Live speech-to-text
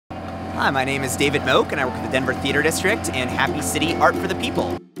Hi, my name is David Moak, and I work at the Denver Theater District and Happy City Art for the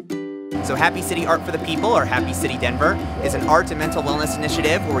People. So Happy City Art for the People, or Happy City Denver, is an art and mental wellness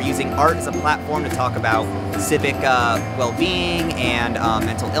initiative where we're using art as a platform to talk about civic well-being and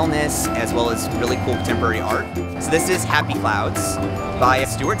mental illness, as well as really cool contemporary art. So this is Happy Clouds by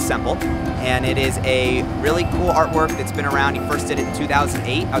Stuart Semple, and it is a really cool artwork that's been around. He first did it in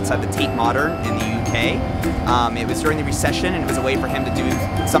 2008 outside the Tate Modern in the UK. It was during the recession, and it was a way for him to do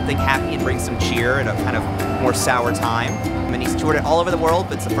something happy and bring some cheer at a kind of more sour time. And he's toured it all over the world,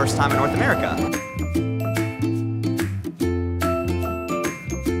 but it's the first time in North America.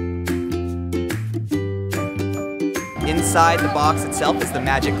 Inside the box itself is the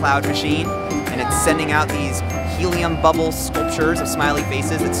Magic Cloud machine, and it's sending out these helium bubble sculptures of smiley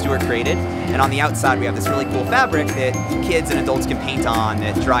faces that Stuart created. And on the outside we have this really cool fabric that kids and adults can paint on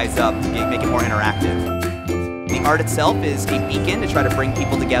that dries up to make it more interactive. The art itself is a beacon to try to bring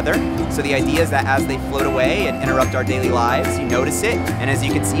people together. So the idea is that as they float away and interrupt our daily lives, you notice it, and as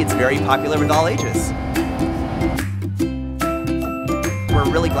you can see, it's very popular with all ages. We're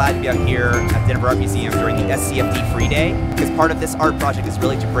really glad to be out here at the Denver Art Museum during the SCFD Free Day, because part of this art project is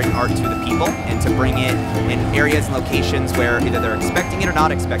really to bring art to the people and to bring it in areas and locations where either they're expecting it or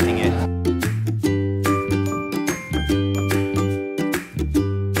not expecting it.